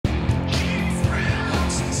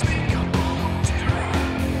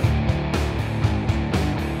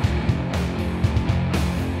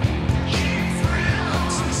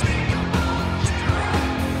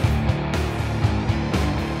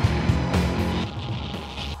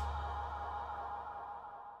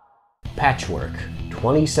Patchwork,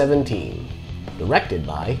 2017. Directed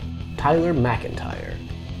by Tyler McIntyre.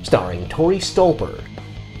 Starring Tori Stolper,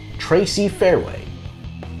 Tracy Fairway,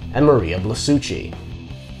 and Maria Blasucci.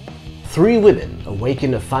 Three women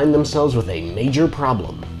awaken to find themselves with a major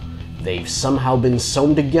problem. They've somehow been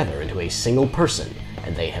sewn together into a single person,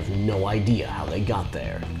 and they have no idea how they got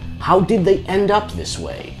there. How did they end up this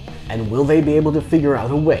way? And will they be able to figure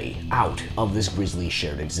out a way out of this grisly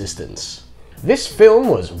shared existence? This film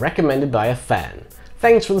was recommended by a fan.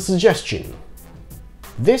 Thanks for the suggestion.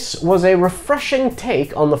 This was a refreshing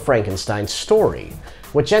take on the Frankenstein story,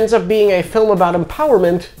 which ends up being a film about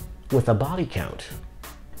empowerment with a body count.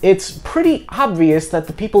 It's pretty obvious that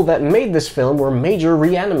the people that made this film were major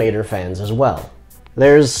Re-Animator fans as well.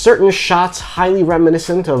 There's certain shots highly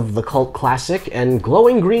reminiscent of the cult classic, and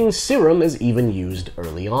glowing green serum is even used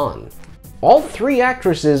early on. All three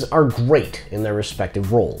actresses are great in their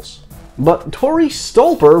respective roles. But Tori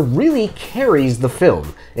Stolper really carries the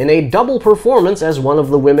film in a double performance as one of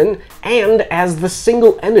the women and as the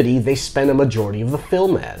single entity they spend a majority of the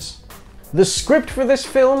film as. The script for this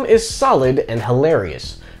film is solid and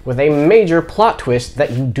hilarious, with a major plot twist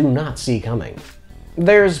that you do not see coming.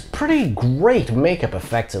 There's pretty great makeup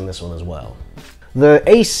effects in this one as well. The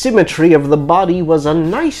asymmetry of the body was a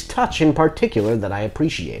nice touch in particular that I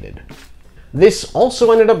appreciated. This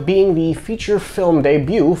also ended up being the feature film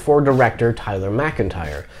debut for director Tyler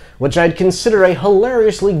McIntyre, which I'd consider a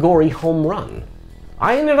hilariously gory home run.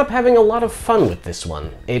 I ended up having a lot of fun with this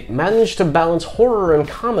one. It managed to balance horror and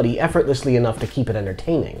comedy effortlessly enough to keep it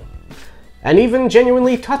entertaining, and even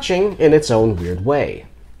genuinely touching in its own weird way.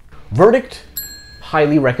 Verdict: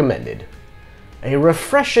 highly recommended. A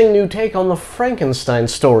refreshing new take on the Frankenstein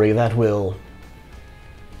story that will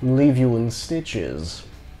leave you in stitches.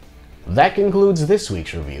 That concludes this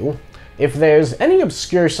week's review. If there's any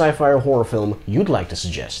obscure sci-fi or horror film you'd like to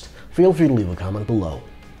suggest, feel free to leave a comment below.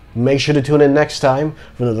 Make sure to tune in next time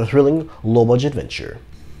for another thrilling, low-budget adventure.